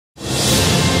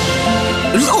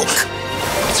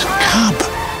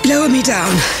me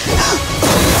down.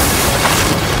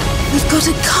 We've got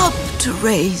a cub to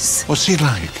raise. What's he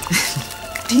like?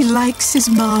 He likes his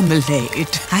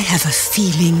marmalade. I have a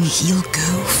feeling he'll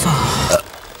go far.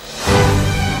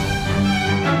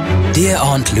 Dear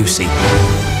Aunt Lucy,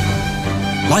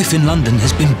 life in London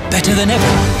has been better than ever.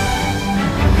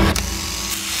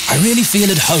 I really feel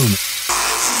at home.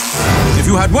 If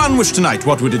you had one wish tonight,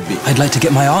 what would it be? I'd like to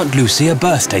get my Aunt Lucy a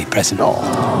birthday present.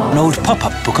 An old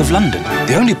pop-up book of London.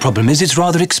 The only problem is it's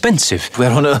rather expensive.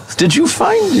 Where on earth did you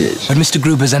find it? At Mr.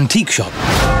 Gruber's antique shop.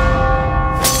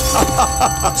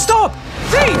 Stop!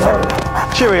 Thief!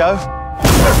 Cheerio.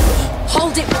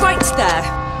 Hold it right there.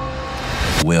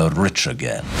 We're rich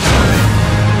again.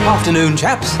 Afternoon,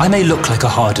 chaps. I may look like a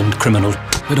hardened criminal,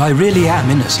 but I really am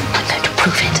innocent. I'm going to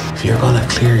prove it. If you're gonna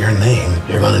clear your name,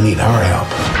 you're gonna need our help.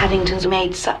 Paddington's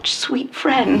made such sweet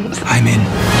friends. I'm in.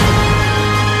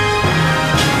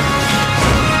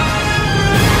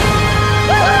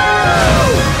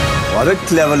 What a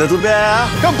clever little bear.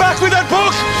 Come back with that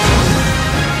book!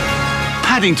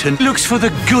 Paddington looks for the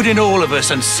good in all of us,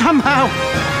 and somehow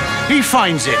he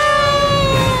finds it.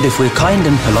 If we're kind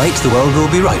and polite, the world will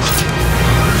be right.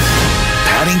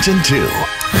 Paddington 2.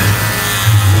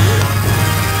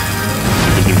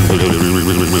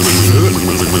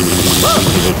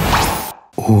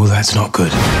 Oh, that's not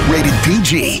good. Rated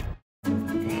PG.